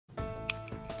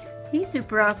Hey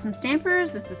Super Awesome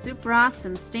Stampers, this is Super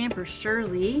Awesome Stamper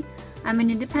Shirley. I'm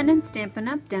an independent Stampin'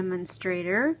 Up!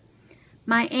 Demonstrator.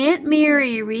 My Aunt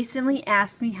Mary recently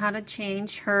asked me how to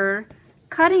change her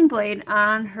cutting blade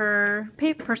on her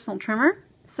paper personal trimmer,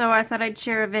 so I thought I'd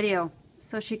share a video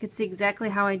so she could see exactly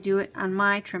how I do it on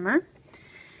my trimmer.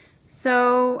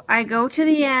 So I go to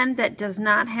the end that does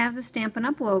not have the Stampin'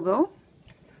 Up! Logo,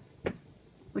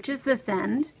 which is this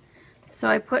end. So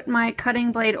I put my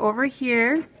cutting blade over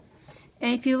here.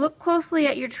 And if you look closely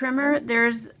at your trimmer,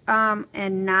 there's a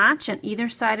notch on either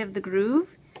side of the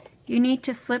groove. You need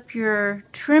to slip your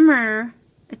trimmer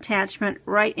attachment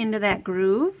right into that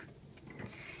groove.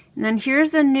 And then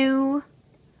here's a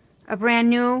brand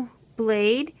new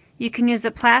blade. You can use a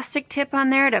plastic tip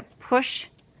on there to push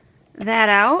that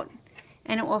out,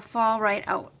 and it will fall right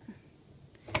out.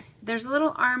 There's a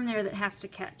little arm there that has to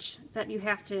catch, that you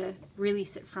have to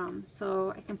release it from.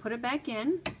 So I can put it back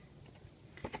in.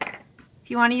 If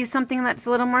you want to use something that's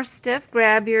a little more stiff,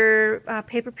 grab your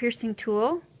paper piercing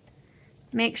tool.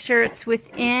 Make sure it's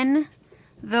within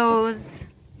those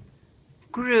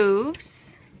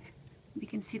grooves. You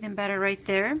can see them better right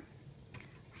there.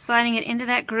 Sliding it into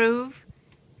that groove,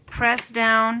 press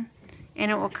down,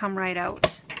 and it will come right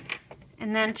out.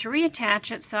 And then to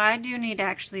reattach it, so I do need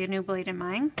actually a new blade in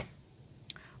mine,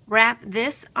 wrap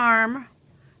this arm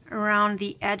around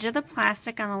the edge of the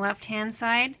plastic on the left hand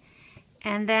side,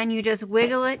 and then you just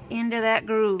wiggle it into that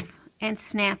groove and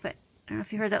snap it. I don't know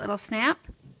if you heard that little snap.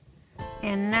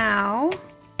 And now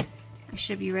I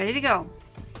should be ready to go.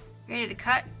 Ready to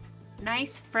cut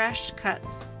nice fresh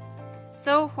cuts.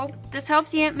 So hope this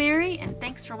helps you, Aunt Mary, and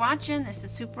thanks for watching. This is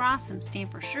Super Awesome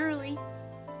Stamper Shirley.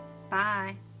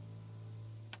 Bye.